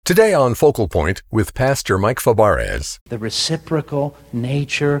Today on Focal Point with Pastor Mike Fabarez. The reciprocal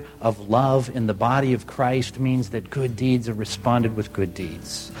nature of love in the body of Christ means that good deeds are responded with good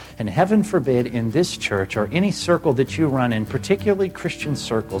deeds. And heaven forbid in this church or any circle that you run in, particularly Christian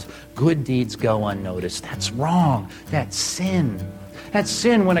circles, good deeds go unnoticed. That's wrong. That's sin. That's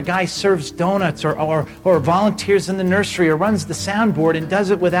sin when a guy serves donuts or volunteers in the nursery or runs the soundboard and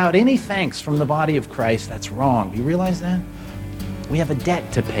does it without any thanks from the body of Christ. That's wrong. Do you realize that? We have a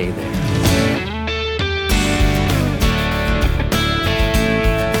debt to pay there.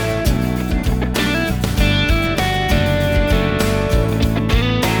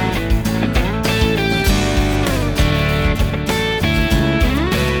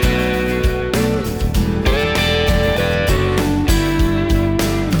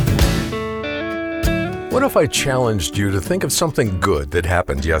 What if I challenged you to think of something good that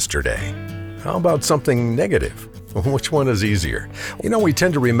happened yesterday? How about something negative? Which one is easier? You know, we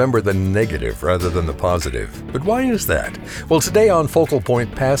tend to remember the negative rather than the positive. But why is that? Well, today on Focal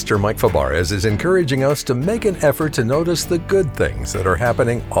Point, Pastor Mike Fabarez is encouraging us to make an effort to notice the good things that are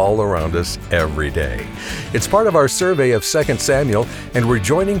happening all around us every day. It's part of our survey of 2 Samuel, and we're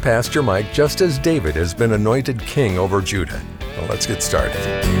joining Pastor Mike just as David has been anointed king over Judah. Well, let's get started.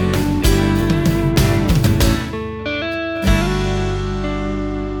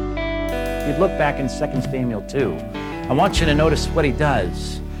 You'd look back in 2 Samuel 2. I want you to notice what he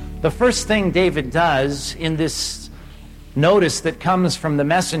does. The first thing David does in this notice that comes from the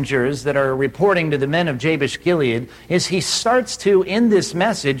messengers that are reporting to the men of Jabesh-Gilead is he starts to, in this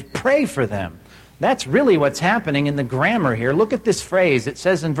message, pray for them. That's really what's happening in the grammar here. Look at this phrase. It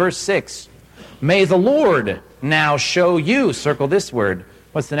says in verse 6, "May the Lord now show you," circle this word.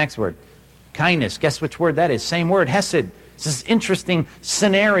 What's the next word? Kindness. Guess which word that is? Same word, hesed. It's this interesting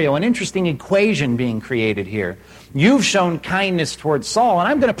scenario, an interesting equation being created here. You've shown kindness towards Saul, and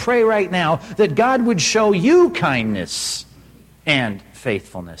I'm going to pray right now that God would show you kindness and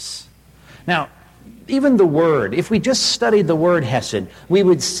faithfulness. Now, even the word, if we just studied the word hesed, we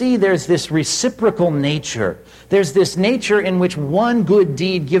would see there's this reciprocal nature. There's this nature in which one good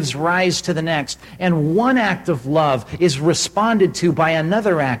deed gives rise to the next, and one act of love is responded to by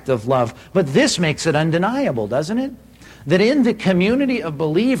another act of love. But this makes it undeniable, doesn't it? That in the community of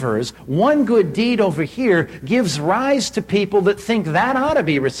believers, one good deed over here gives rise to people that think that ought to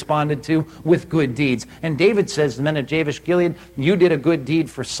be responded to with good deeds. And David says, the men of Jabesh-Gilead, you did a good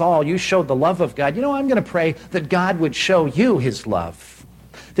deed for Saul. You showed the love of God. You know, I'm going to pray that God would show you his love.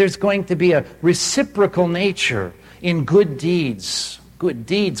 There's going to be a reciprocal nature in good deeds. Good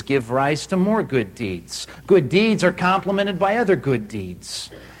deeds give rise to more good deeds. Good deeds are complemented by other good deeds.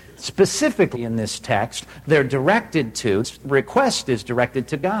 Specifically in this text, they're directed to, the request is directed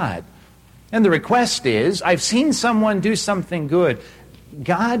to God. And the request is, I've seen someone do something good.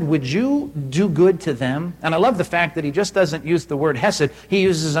 God, would you do good to them? And I love the fact that he just doesn't use the word hesed. He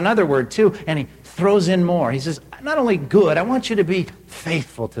uses another word too, and he throws in more. He says, not only good, I want you to be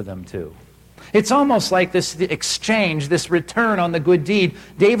faithful to them too. It's almost like this exchange, this return on the good deed.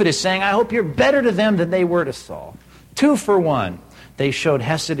 David is saying, I hope you're better to them than they were to Saul. 2 for 1. They showed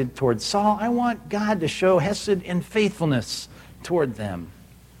hesed toward Saul. I want God to show hesed and faithfulness toward them.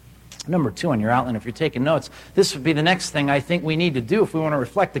 Number 2 on your outline, if you're taking notes, this would be the next thing I think we need to do if we want to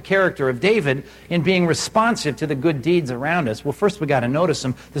reflect the character of David in being responsive to the good deeds around us. Well, first we got to notice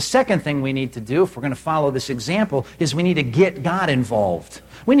them. The second thing we need to do, if we're going to follow this example, is we need to get God involved.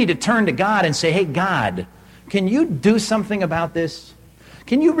 We need to turn to God and say, hey, God, can you do something about this?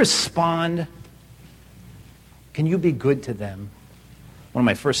 Can you respond? Can you be good to them? One of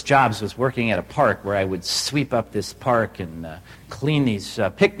my first jobs was working at a park where I would sweep up this park and clean these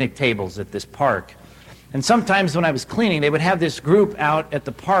picnic tables at this park. And sometimes when I was cleaning, they would have this group out at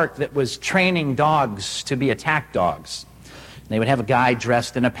the park that was training dogs to be attack dogs. They would have a guy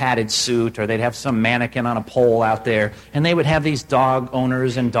dressed in a padded suit, or they'd have some mannequin on a pole out there, and they would have these dog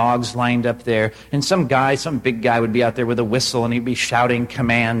owners and dogs lined up there. And some big guy would be out there with a whistle, and he'd be shouting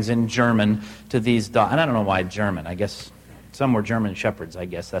commands in German to these dogs. And I don't know why German, I guess. Some were German shepherds, I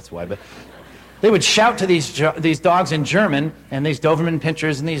guess that's why. But they would shout to these dogs in German, and these Doberman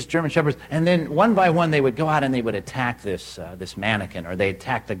pinschers and these German shepherds, and then one by one they would go out and they would attack this mannequin, or they'd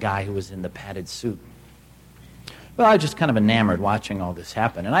attack the guy who was in the padded suit. Well, I was just kind of enamored watching all this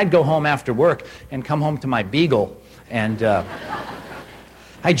happen. And I'd go home after work and come home to my beagle, and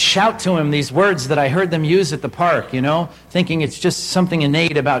I'd shout to him these words that I heard them use at the park, you know, thinking it's just something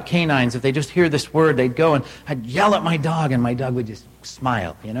innate about canines. If they just hear this word, they'd go, and I'd yell at my dog, and my dog would just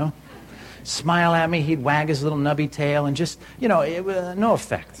smile, you know. Smile at me, he'd wag his little nubby tail, and just, you know, no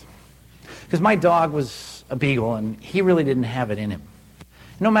effect. Because my dog was a beagle, and he really didn't have it in him.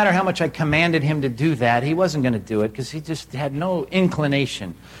 No matter how much I commanded him to do that, he wasn't going to do it because he just had no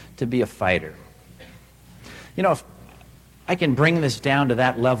inclination to be a fighter. You know, if I can bring this down to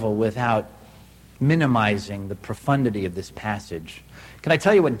that level without minimizing the profundity of this passage, can I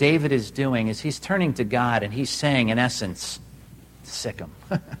tell you what David is doing is he's turning to God and he's saying, in essence, sick them.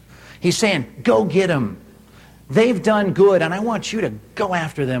 He's saying, go get them. They've done good, and I want you to go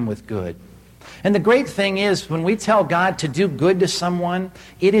after them with good. And the great thing is, when we tell God to do good to someone,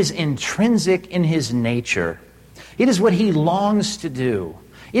 it is intrinsic in his nature. It is what he longs to do.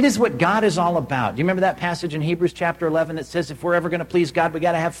 It is what God is all about. Do you remember that passage in Hebrews chapter 11 that says if we're ever going to please God, we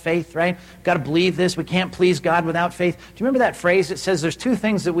got to have faith, right? We've got to believe this. We can't please God without faith. Do you remember that phrase that says there's two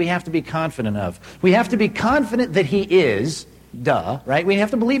things that we have to be confident of? We have to be confident that he is, right? We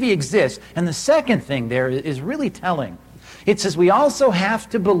have to believe he exists. And the second thing there is really telling. It says we also have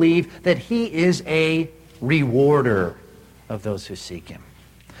to believe that he is a rewarder of those who seek him.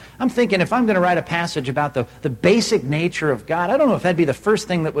 I'm thinking if I'm going to write a passage about the basic nature of God, I don't know if that'd be the first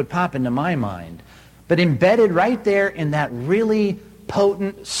thing that would pop into my mind. But embedded right there in that really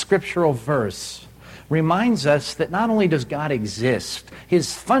potent scriptural verse reminds us that not only does God exist,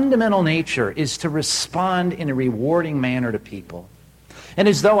 his fundamental nature is to respond in a rewarding manner to people. And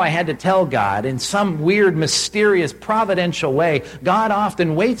as though I had to tell God in some weird, mysterious, providential way, God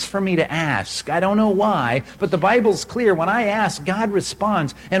often waits for me to ask. I don't know why, but the Bible's clear. When I ask, God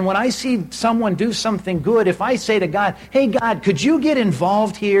responds. And when I see someone do something good, if I say to God, hey, God, could you get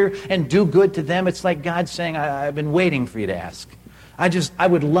involved here and do good to them? It's like God saying, I've been waiting for you to ask. I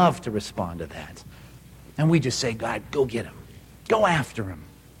would love to respond to that. And we just say, God, go get him. Go after him.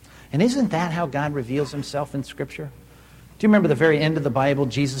 And isn't that how God reveals himself in Scripture? Do you remember the very end of the Bible?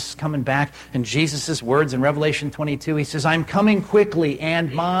 Jesus is coming back, and Jesus' words in Revelation 22, he says, I'm coming quickly,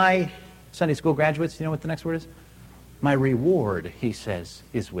 and my, Sunday school graduates, do you know what the next word is? My reward, he says,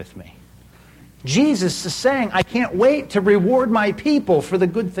 is with me. Jesus is saying, I can't wait to reward my people for the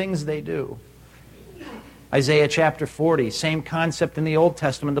good things they do. Isaiah chapter 40, same concept in the Old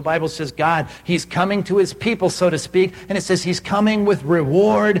Testament. The Bible says God, he's coming to his people, so to speak, and it says he's coming with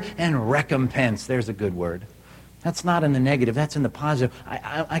reward and recompense. There's a good word. That's not in the negative, that's in the positive.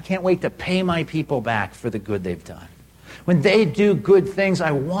 I can't wait to pay my people back for the good they've done. When they do good things,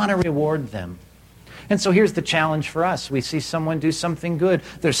 I want to reward them. And so here's the challenge for us. We see someone do something good.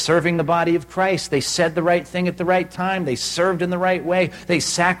 They're serving the body of Christ. They said the right thing at the right time. They served in the right way. They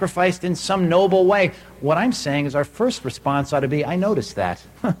sacrificed in some noble way. What I'm saying is our first response ought to be, I noticed that.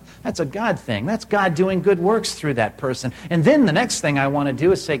 That's a God thing. That's God doing good works through that person. And then the next thing I want to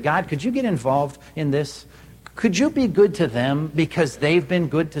do is say, God, could you get involved in this? Could you be good to them because they've been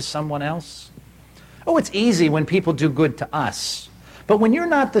good to someone else? Oh, it's easy when people do good to us. But when you're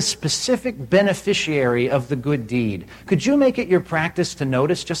not the specific beneficiary of the good deed, could you make it your practice to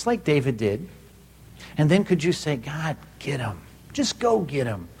notice, just like David did? And then could you say, God, get them. Just go get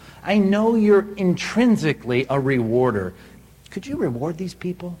them. I know you're intrinsically a rewarder. Could you reward these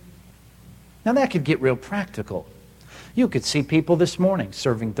people? Now that could get real practical. You could see people this morning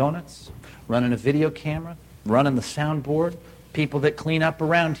serving donuts, running a video camera, running the soundboard, people that clean up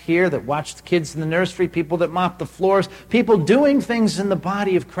around here, that watch the kids in the nursery, people that mop the floors, people doing things in the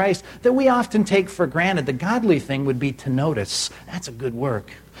body of Christ that we often take for granted. The godly thing would be to notice. That's a good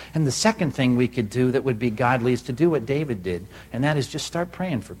work. And the second thing we could do that would be godly is to do what David did, and that is just start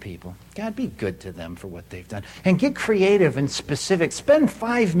praying for people. God, be good to them for what they've done. And get creative and specific. Spend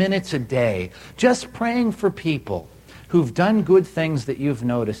 5 minutes a day just praying for people who've done good things that you've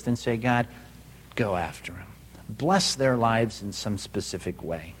noticed and say, God, go after them. Bless their lives in some specific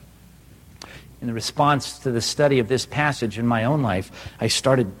way. In the response to the study of this passage in my own life, I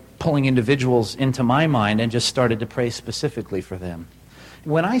started pulling individuals into my mind and just started to pray specifically for them.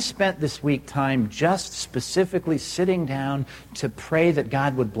 When I spent this week time just specifically sitting down to pray that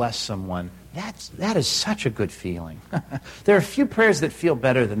God would bless someone, that is such a good feeling. There are few prayers that feel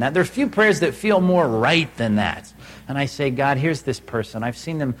better than that. There are few prayers that feel more right than that. And I say, God, here's this person. I've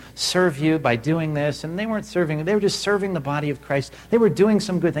seen them serve you by doing this, and they weren't serving. They were just serving the body of Christ. They were doing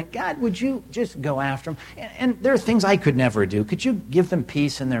some good thing. God, would you just go after them? And there are things I could never do. Could you give them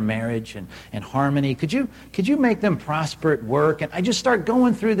peace in their marriage and harmony? Could you make them prosper at work? And I just start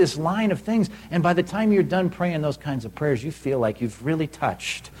going through this line of things, and by the time you're done praying those kinds of prayers, you feel like you've really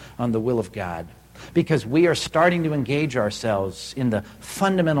touched on the will of God, because we are starting to engage ourselves in the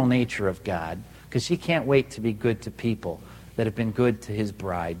fundamental nature of God, because he can't wait to be good to people that have been good to his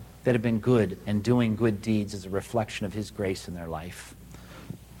bride, that have been good and doing good deeds as a reflection of his grace in their life.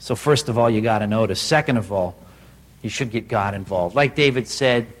 So first of all, you got to notice. Second of all, you should get God involved. Like David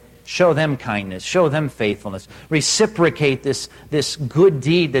said, show them kindness, show them faithfulness, reciprocate this good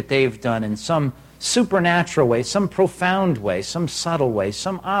deed that they've done in some supernatural way, some profound way, some subtle way,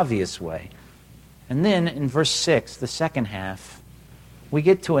 some obvious way. And then in verse 6, the second half, we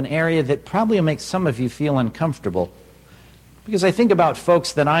get to an area that probably will make some of you feel uncomfortable. Because I think about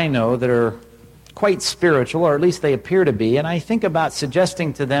folks that I know that are quite spiritual, or at least they appear to be, and I think about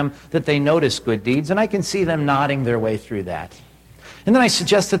suggesting to them that they notice good deeds, and I can see them nodding their way through that. And then I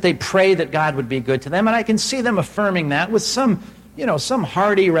suggest that they pray that God would be good to them, and I can see them affirming that with some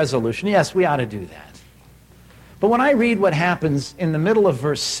hearty resolution. Yes, we ought to do that. But when I read what happens in the middle of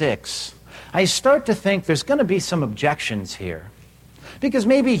verse 6, I start to think there's going to be some objections here. Because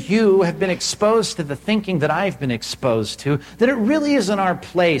maybe you have been exposed to the thinking that I've been exposed to, that it really isn't our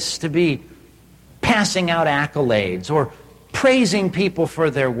place to be passing out accolades or praising people for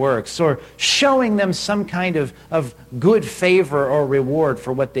their works or showing them some kind of good favor or reward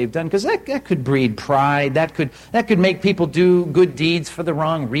for what they've done. Because that could breed pride. That could make people do good deeds for the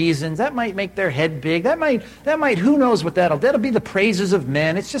wrong reasons. That might make their head big. That might who knows what that'll be the praises of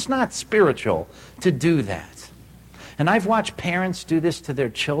men. It's just not spiritual to do that. And I've watched parents do this to their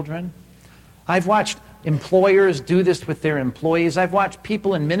children. I've watched employers do this with their employees. I've watched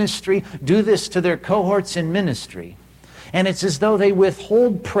people in ministry do this to their cohorts in ministry. And it's as though they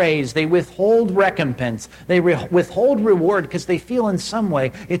withhold praise, they withhold recompense, they withhold reward because they feel in some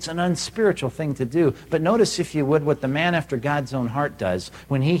way it's an unspiritual thing to do. But notice, if you would, what the man after God's own heart does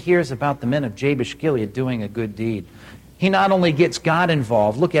when he hears about the men of Jabesh Gilead doing a good deed. He not only gets God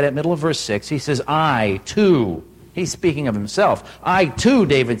involved, look at it, middle of verse 6, he says, I too. He's speaking of himself. I too,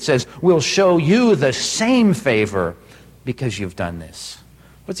 David says, will show you the same favor because you've done this.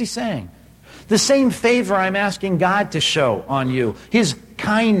 What's he saying? The same favor I'm asking God to show on you. His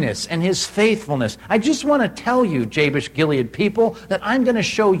kindness and His faithfulness. I just want to tell you, Jabesh Gilead people, that I'm going to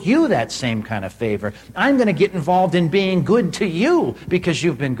show you that same kind of favor. I'm going to get involved in being good to you because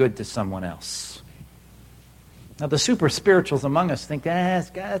you've been good to someone else. Now the super spirituals among us think, it's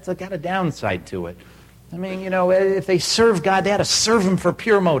got a downside to it. I mean, if they serve God, they had to serve Him for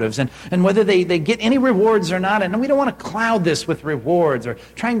pure motives. And whether they get any rewards or not, and we don't want to cloud this with rewards or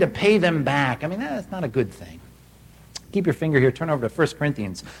trying to pay them back. I mean, that's not a good thing. Keep your finger here. Turn over to 1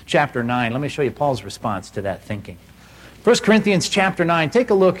 Corinthians chapter 9. Let me show you Paul's response to that thinking. 1 Corinthians chapter 9. Take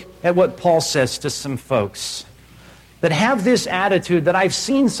a look at what Paul says to some folks that have this attitude that I've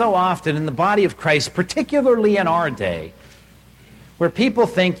seen so often in the body of Christ, particularly in our day, where people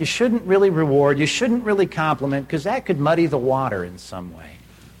think you shouldn't really reward, you shouldn't really compliment, because that could muddy the water in some way.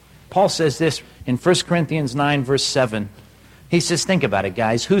 Paul says this in 1 Corinthians 9, verse 7. He says, think about it,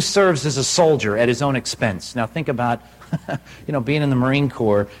 guys. Who serves as a soldier at his own expense? Now think about, being in the Marine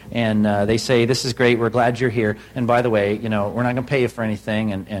Corps, and they say, this is great, we're glad you're here. And by the way, we're not going to pay you for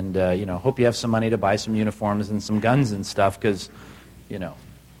anything, and hope you have some money to buy some uniforms and some guns and stuff, because,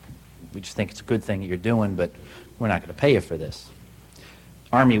 we just think it's a good thing that you're doing, but we're not going to pay you for this.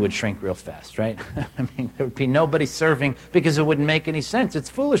 Army would shrink real fast, right? I mean, there would be nobody serving because it wouldn't make any sense. It's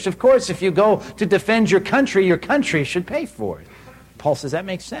foolish. Of course, if you go to defend your country should pay for it. Paul says that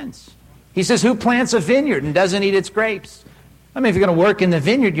makes sense. He says, who plants a vineyard and doesn't eat its grapes? I mean, if you're going to work in the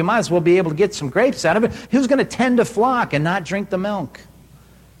vineyard, you might as well be able to get some grapes out of it. Who's going to tend a flock and not drink the milk?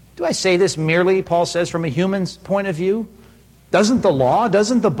 Do I say this merely, Paul says, from a human's point of view? Doesn't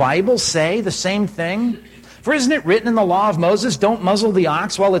the Bible say the same thing? For isn't it written in the law of Moses, don't muzzle the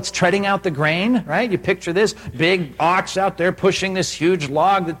ox while it's treading out the grain, right? You picture this big ox out there pushing this huge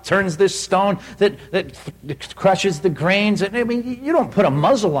log that turns this stone that crushes the grains. I mean, you don't put a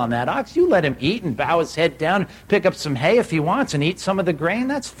muzzle on that ox. You let him eat and bow his head down, pick up some hay if he wants and eat some of the grain.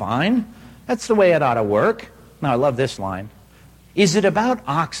 That's fine. That's the way it ought to work. Now, I love this line. Is it about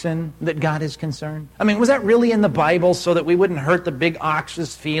oxen that God is concerned? I mean, was that really in the Bible so that we wouldn't hurt the big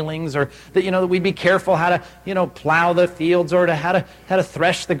ox's feelings, or that, that we'd be careful how to, plow the fields, or how to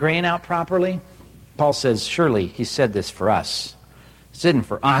thresh the grain out properly? Paul says, surely He said this for us. It's written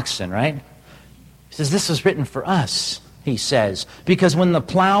for oxen, right? He says, this was written for us, he says, because when the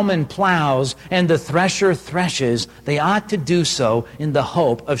plowman plows and the thresher threshes, they ought to do so in the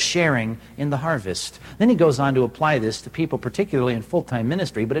hope of sharing in the harvest. Then he goes on to apply this to people, particularly in full-time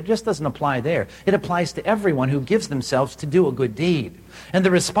ministry, but it just doesn't apply there. It applies to everyone who gives themselves to do a good deed. And the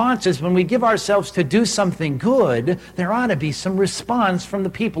response is, when we give ourselves to do something good, there ought to be some response from the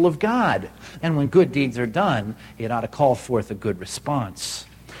people of God. And when good deeds are done, it ought to call forth a good response.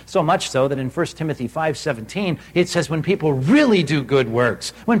 So much so that in 1 Timothy 5:17, it says when people really do good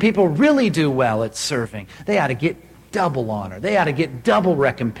works, when people really do well at serving, they ought to get double honor. They ought to get double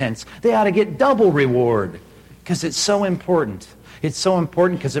recompense. They ought to get double reward, because it's so important. It's so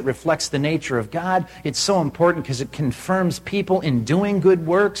important because it reflects the nature of God. It's so important because it confirms people in doing good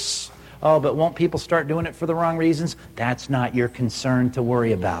works. Oh, but won't people start doing it for the wrong reasons? That's not your concern to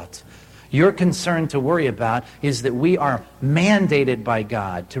worry about. Your concern to worry about is that we are mandated by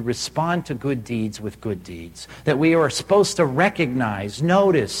God to respond to good deeds with good deeds. That we are supposed to recognize,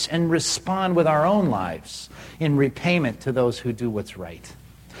 notice, and respond with our own lives in repayment to those who do what's right.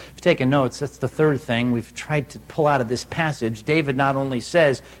 If you've taken notes, that's the third thing we've tried to pull out of this passage. David not only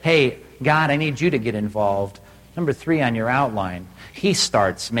says, hey, God, I need you to get involved. Number 3 on your outline, he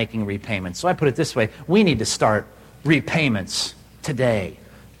starts making repayments. So I put it this way, we need to start repayments today.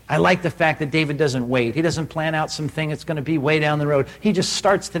 I like the fact that David doesn't wait. He doesn't plan out something that's going to be way down the road. He just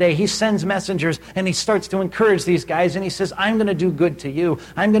starts today. He sends messengers and he starts to encourage these guys and he says, I'm going to do good to you.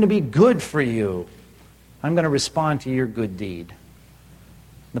 I'm going to be good for you. I'm going to respond to your good deed.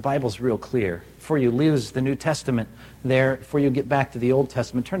 The Bible's real clear. Before you lose the New Testament there, before you get back to the Old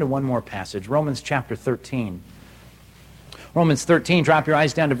Testament, turn to one more passage, Romans chapter 13. Romans 13, drop your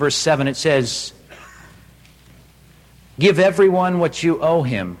eyes down to verse 7. It says, give everyone what you owe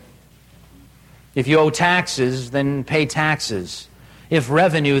him. If you owe taxes, then pay taxes. If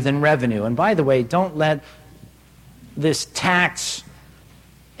revenue, then revenue. And by the way, don't let this tax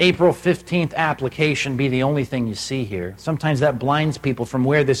April 15th application be the only thing you see here. Sometimes that blinds people from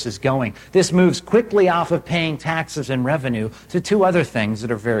where this is going. This moves quickly off of paying taxes and revenue to 2 other things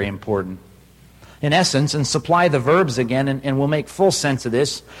that are very important. In essence, and supply the verbs again, and we'll make full sense of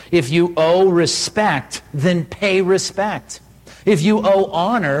this. If you owe respect, then pay respect. If you owe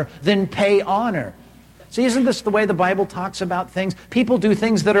honor, then pay honor. See, isn't this the way the Bible talks about things? People do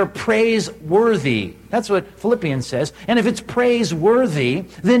things that are praiseworthy. That's what Philippians says. And if it's praiseworthy,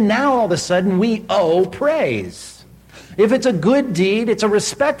 then now all of a sudden we owe praise. If it's a good deed, it's a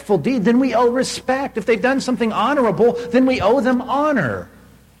respectful deed, then we owe respect. If they've done something honorable, then we owe them honor.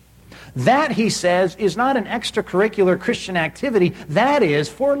 That, he says, is not an extracurricular Christian activity. That is,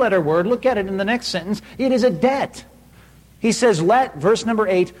 4-letter word, look at it in the next sentence, it is a debt. He says, let, verse number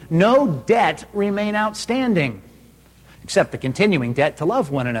 8, no debt remain outstanding, except the continuing debt to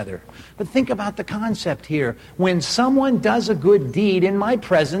love one another. But think about the concept here. When someone does a good deed in my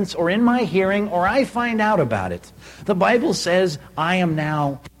presence or in my hearing or I find out about it, the Bible says, I am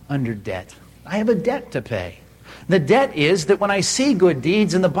now under debt. I have a debt to pay. The debt is that when I see good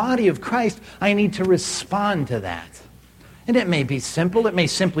deeds in the body of Christ, I need to respond to that. And it may be simple. It may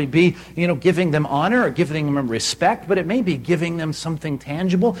simply be, giving them honor or giving them respect, but it may be giving them something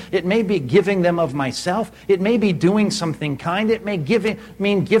tangible. It may be giving them of myself. It may be doing something kind. It may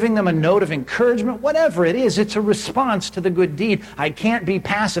mean giving them a note of encouragement. Whatever it is, it's a response to the good deed. I can't be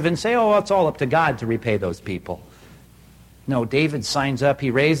passive and say, oh, it's all up to God to repay those people. No, David signs up, he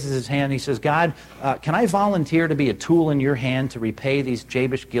raises his hand, he says, God, can I volunteer to be a tool in your hand to repay these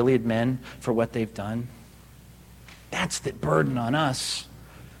Jabesh Gilead men for what they've done? That's the burden on us.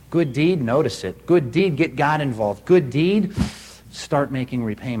 Good deed, notice it. Good deed, get God involved. Good deed, start making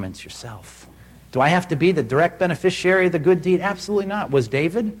repayments yourself. Do I have to be the direct beneficiary of the good deed? Absolutely not. Was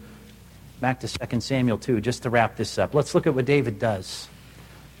David? Back to 2 Samuel 2, just to wrap this up. Let's look at what David does.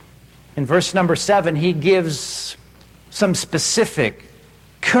 In verse number 7, he gives some specific,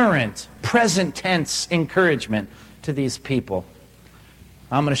 current, present tense encouragement to these people.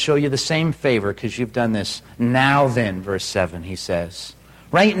 I'm going to show you the same favor because you've done this. Now then, verse 7, he says.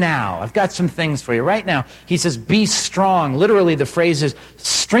 Right now, I've got some things for you. Right now, he says, be strong. Literally, the phrase is,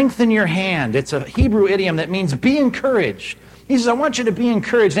 strengthen your hand. It's a Hebrew idiom that means be encouraged. He says, I want you to be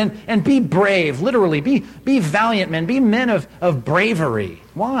encouraged and be brave. Literally, be valiant men. Be men of bravery.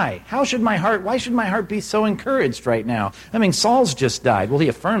 Why? Why should my heart be so encouraged right now? I mean, Saul's just died. Well, he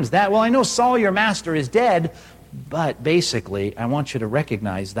affirms that. Well, I know Saul, your master, is dead. But basically, I want you to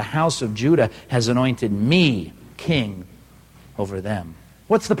recognize the house of Judah has anointed me king over them.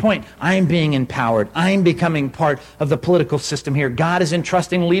 What's the point? I'm being empowered. I'm becoming part of the political system here. God is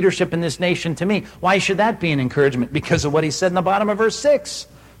entrusting leadership in this nation to me. Why should that be an encouragement? Because of what he said in the bottom of verse 6.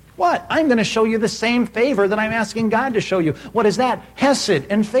 What? I'm going to show you the same favor that I'm asking God to show you. What is that? Hesed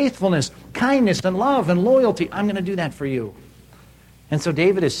and faithfulness, kindness and love and loyalty. I'm going to do that for you. And so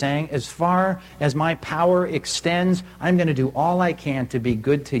David is saying, as far as my power extends, I'm going to do all I can to be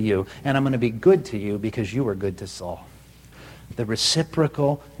good to you. And I'm going to be good to you because you were good to Saul. The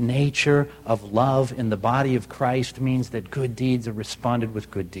reciprocal nature of love in the body of Christ means that good deeds are responded with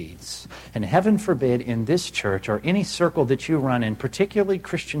good deeds. And heaven forbid in this church or any circle that you run in, particularly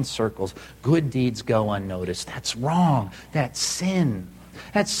Christian circles, good deeds go unnoticed. That's wrong. That's sin.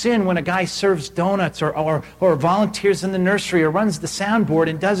 That's sin when a guy serves donuts or volunteers in the nursery or runs the soundboard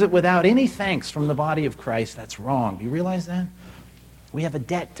and does it without any thanks from the body of Christ. That's wrong. Do you realize that? We have a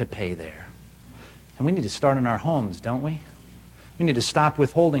debt to pay there. And we need to start in our homes, don't we? We need to stop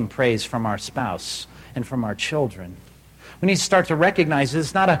withholding praise from our spouse and from our children. We need to start to recognize that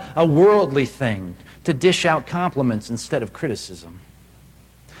it's not a worldly thing to dish out compliments instead of criticism.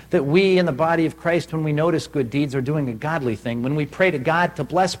 That we in the body of Christ, when we notice good deeds, are doing a godly thing. When we pray to God to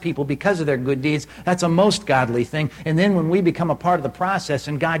bless people because of their good deeds, that's a most godly thing. And then when we become a part of the process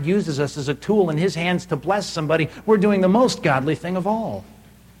and God uses us as a tool in His hands to bless somebody, we're doing the most godly thing of all.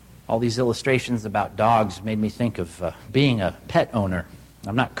 All these illustrations about dogs made me think of being a pet owner.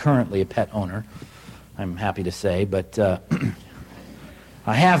 I'm not currently a pet owner, I'm happy to say, but I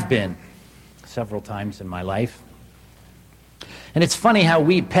have been several times in my life. And it's funny how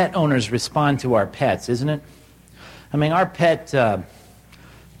we pet owners respond to our pets, isn't it? I mean, our pet,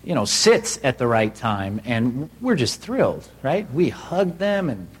 sits at the right time, and we're just thrilled, right? We hug them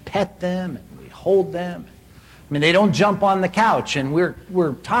and pet them, and we hold them. I mean, they don't jump on the couch, and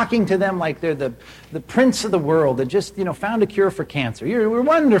we're talking to them like they're the prince of the world that just, found a cure for cancer. You're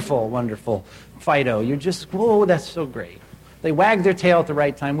wonderful, wonderful, Fido. You're just, whoa, that's so great. They wag their tail at the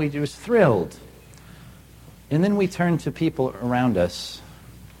right time. We're just thrilled. And then we turn to people around us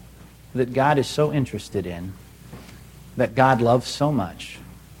that God is so interested in, that God loves so much,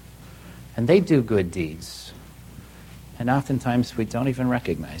 and they do good deeds. And oftentimes we don't even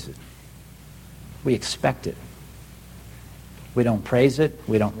recognize it. We expect it. We don't praise it.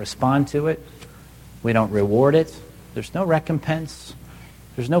 We don't respond to it. We don't reward it. There's no recompense.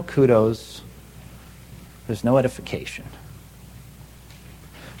 There's no kudos. There's no edification.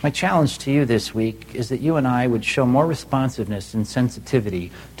 My challenge to you this week is that you and I would show more responsiveness and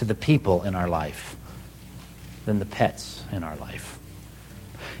sensitivity to the people in our life than the pets in our life.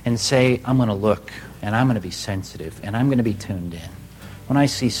 And say, I'm going to look, and I'm going to be sensitive, and I'm going to be tuned in. When I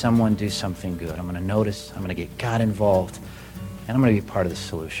see someone do something good, I'm going to notice, I'm going to get God involved, and I'm going to be part of the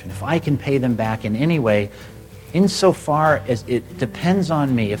solution. If I can pay them back in any way, insofar as it depends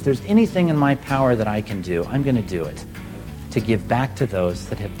on me, if there's anything in my power that I can do, I'm going to do it, to give back to those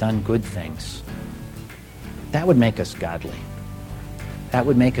that have done good things. That would make us godly. That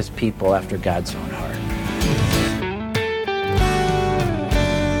would make us people after God's own heart.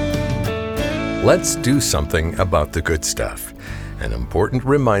 Let's do something about the good stuff. An important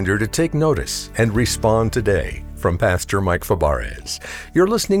reminder to take notice and respond today from Pastor Mike Fabarez. You're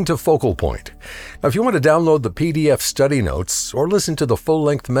listening to Focal Point. Now, if you want to download the PDF study notes or listen to the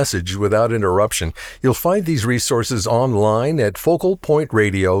full-length message without interruption, you'll find these resources online at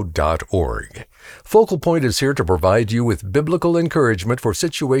focalpointradio.org. Focal Point is here to provide you with biblical encouragement for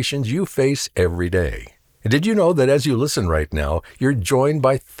situations you face every day. And did you know that as you listen right now, you're joined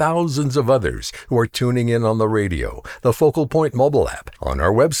by thousands of others who are tuning in on the radio, the Focal Point mobile app, on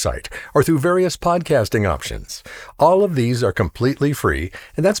our website, or through various podcasting options? All of these are completely free,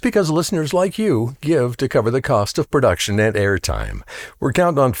 and that's because listeners like you give to cover the cost of production and airtime. We're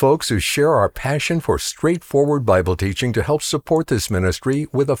counting on folks who share our passion for straightforward Bible teaching to help support this ministry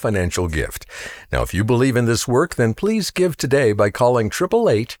with a financial gift. Now, if you believe in this work, then please give today by calling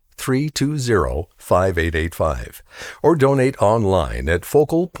 888-320-5885 or donate online at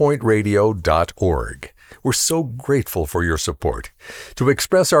focalpointradio.org. We're so grateful for your support. To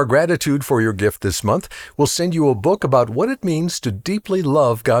express our gratitude for your gift this month, we'll send you a book about what it means to deeply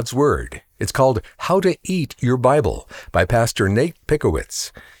love God's Word. It's called How to Eat Your Bible by Pastor Nate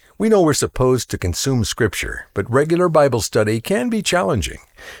Pickowitz. We know we're supposed to consume Scripture, but regular Bible study can be challenging.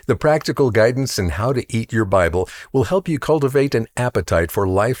 The practical guidance in How to Eat Your Bible will help you cultivate an appetite for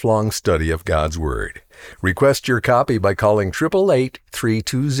lifelong study of God's Word. Request your copy by calling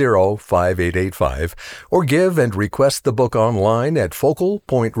 888-320-5885 or give and request the book online at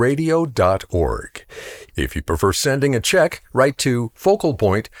focalpointradio.org. If you prefer sending a check, write to Focal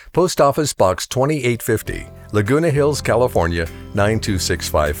Point, Post Office Box 2850, Laguna Hills, California,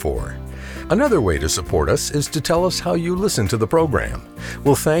 92654. Another way to support us is to tell us how you listen to the program.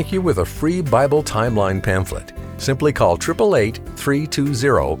 We'll thank you with a free Bible timeline pamphlet. Simply call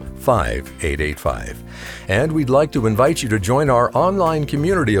 888-320-5885. And we'd like to invite you to join our online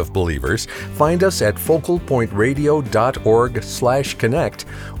community of believers. Find us at focalpointradio.org/connect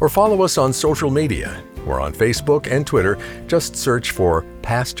or follow us on social media. We're on Facebook and Twitter. Just search for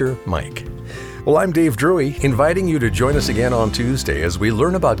Pastor Mike. Well, I'm Dave Drury, inviting you to join us again on Tuesday as we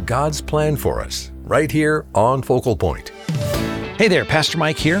learn about God's plan for us, right here on Focal Point. Hey there, Pastor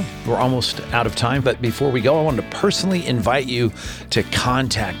Mike here. We're almost out of time, but before we go, I wanted to personally invite you to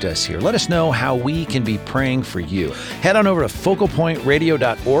contact us here. Let us know how we can be praying for you. Head on over to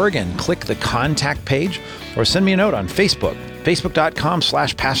focalpointradio.org and click the contact page, or send me a note on Facebook,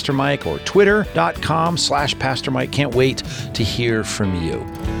 facebook.com/Pastor Mike or twitter.com/Pastor Mike. Can't wait to hear from you.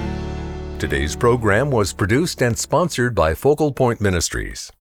 Today's program was produced and sponsored by Focal Point Ministries.